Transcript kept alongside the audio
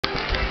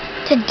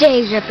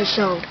Today's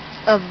episode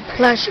of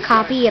Plush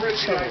Copy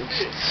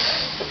Episodes.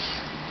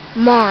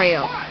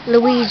 Mario,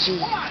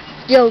 Luigi,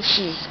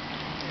 Yoshi,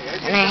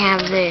 and I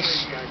have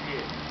this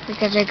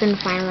because I couldn't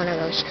find one of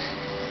those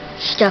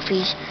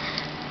stuffies.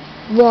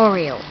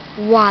 Wario,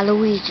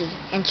 Waluigi,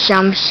 and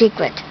some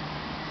secret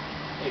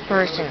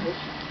person.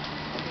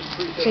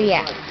 So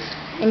yeah,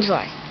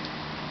 enjoy.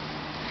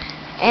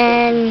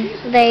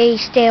 And they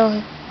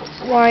steal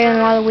Wario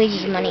and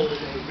Waluigi's money.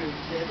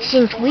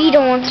 Since we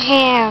don't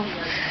have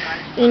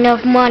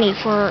enough money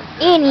for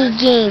any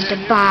game to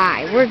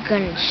buy, we're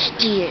gonna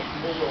steal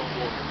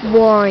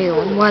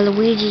Wario and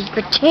Waluigi's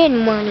pretend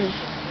money.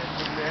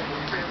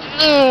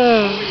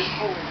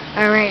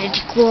 Alright,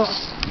 let's go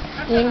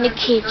in the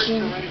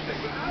kitchen.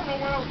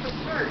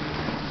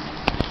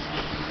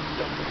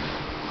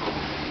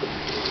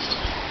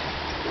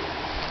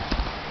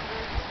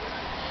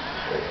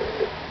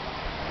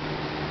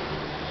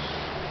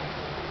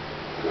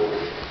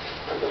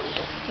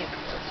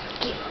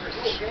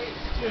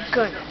 We're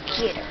gonna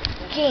get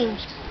our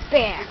games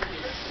back.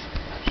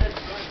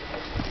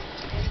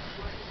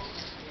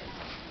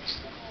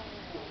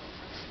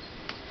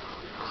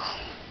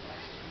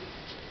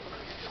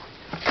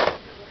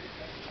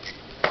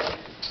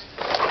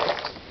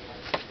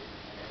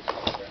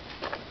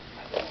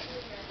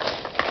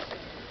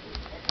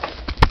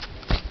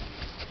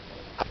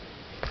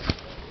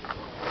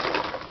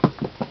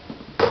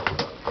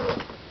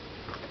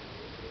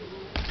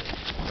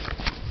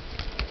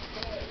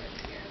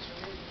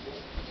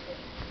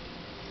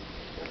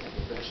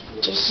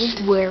 This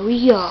is where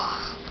we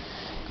are.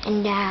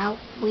 And now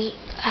we...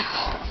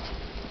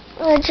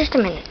 just a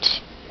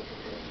minute.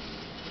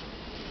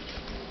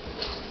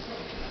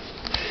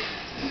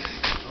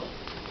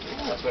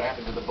 That's what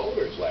happened to the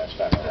voters last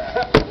time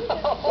around.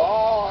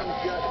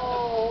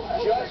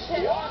 Just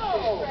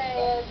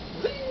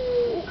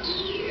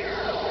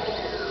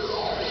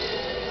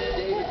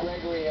David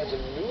Gregory has a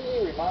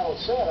newly remodeled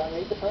set on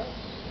Meet the Press.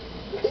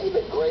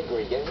 David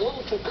Gregory getting a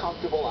little too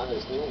comfortable on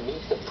his new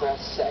Meet the Press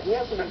set. He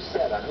has a new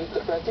set on Meet the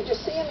Press. Did you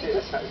see him?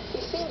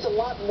 He seems a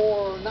lot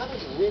more, not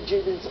as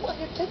rigid as... Well,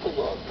 here, take a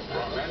look.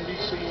 From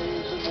NBC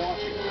News in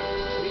Washington,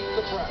 Meet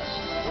the Press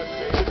with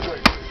David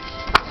Gregory.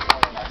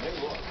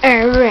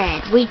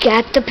 Alright, we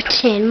got the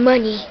pretend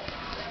money.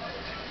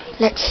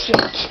 Let's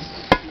sit.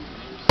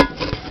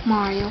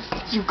 Mario,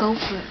 you go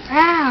first.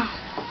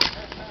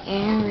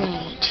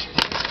 Alright.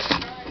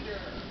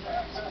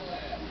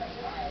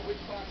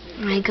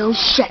 I go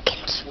second.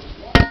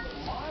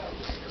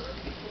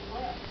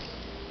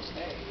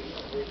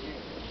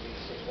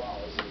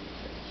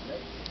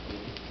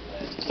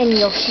 And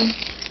Yoshi,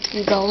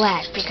 you go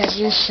last because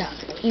you suck.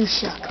 You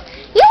suck.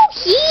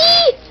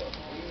 Yoshi!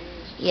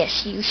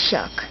 Yes, you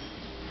suck.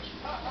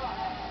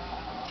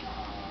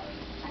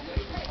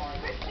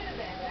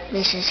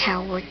 This is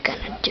how we're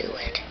gonna do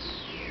it.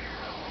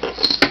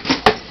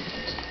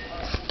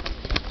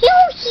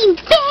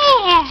 Yoshi,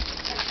 bad!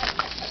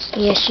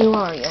 Yes, you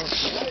are,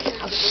 Yoshi.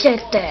 I'll sit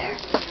there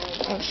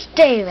and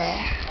stay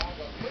there.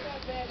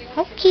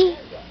 Okay.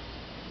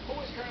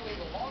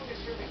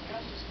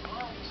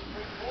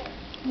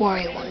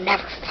 Wario will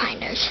never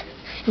find us,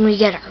 and we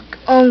get our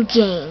own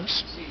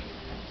games.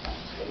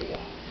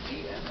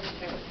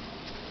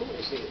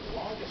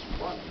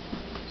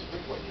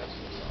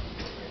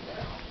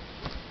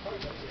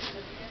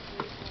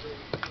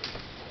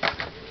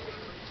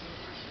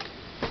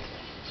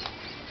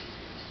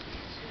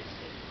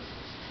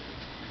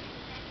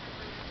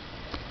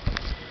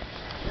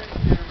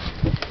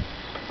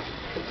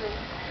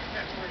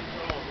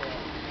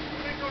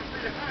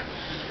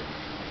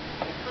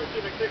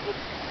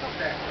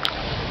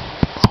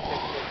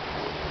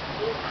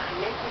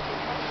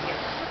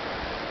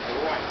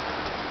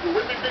 You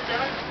with me, big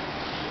guy?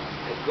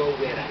 I go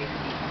where I need.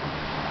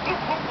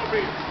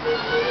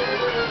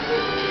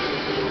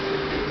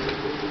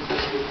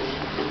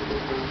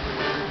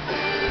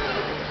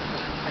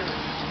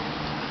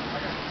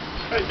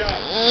 Hey,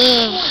 guys,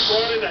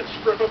 Friday, that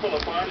stripper for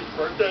LeBron's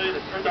birthday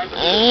that turned out to be I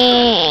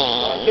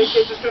think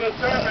this is going to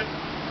turn it.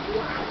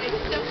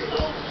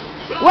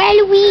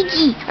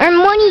 Waluigi, our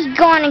money's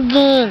gone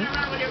again.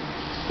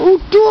 Who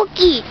took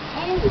it?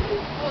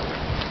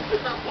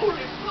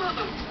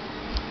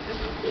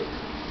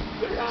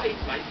 Right,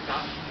 my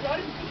son.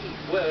 Right.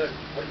 Well,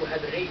 you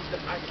have raised the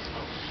price.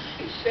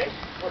 He says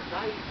for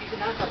life is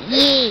another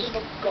blessing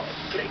of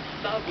God's great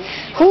love.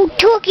 Who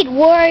took it,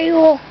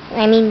 Wario?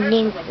 I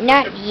mean,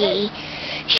 not ye.